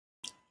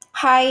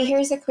Hi,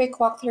 here's a quick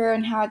walkthrough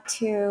on how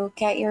to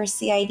get your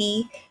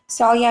CID.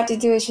 So all you have to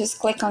do is just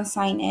click on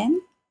sign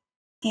in.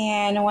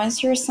 And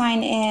once you're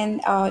signed in,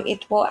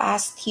 it will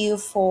ask you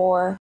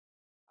for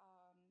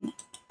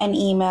an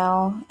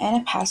email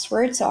and a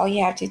password. So all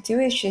you have to do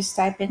is just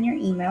type in your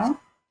email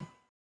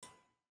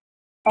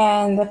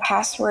and the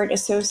password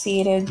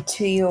associated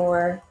to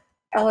your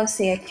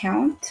GLSA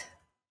account.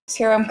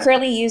 So I'm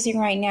currently using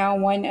right now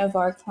one of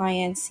our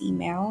clients'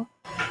 email.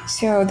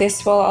 So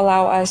this will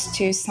allow us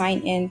to sign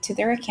in to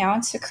their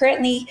account. So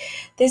currently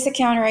this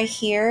account right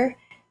here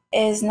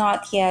is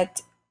not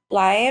yet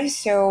live.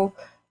 So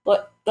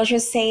let's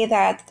just say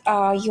that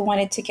you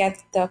wanted to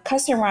get the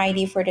customer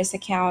ID for this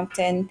account.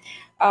 And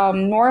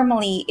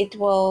normally it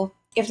will,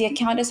 if the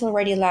account is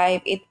already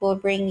live, it will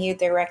bring you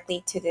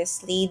directly to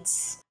this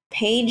leads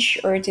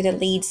page or to the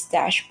leads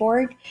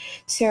dashboard.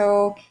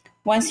 So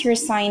once you're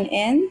signed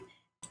in,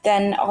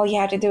 then all you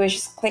have to do is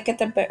just click at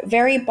the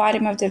very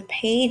bottom of the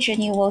page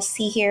and you will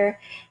see here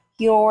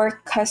your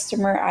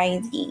customer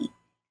ID.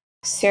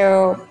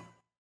 So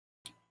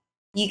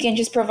you can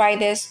just provide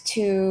this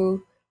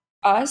to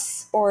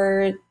us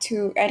or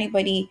to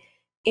anybody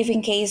if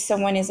in case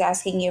someone is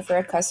asking you for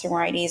a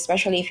customer ID,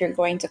 especially if you're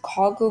going to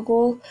call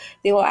Google,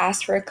 they will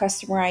ask for a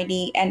customer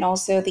ID and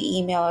also the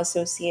email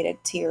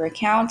associated to your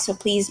account. So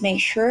please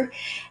make sure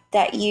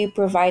that you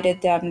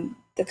provided them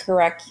the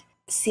correct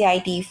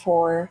CID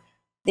for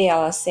the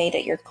LSA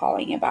that you're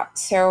calling about.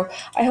 So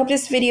I hope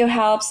this video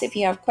helps. If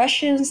you have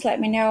questions,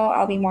 let me know.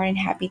 I'll be more than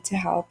happy to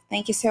help.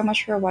 Thank you so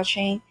much for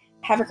watching.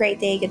 Have a great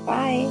day.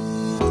 Goodbye.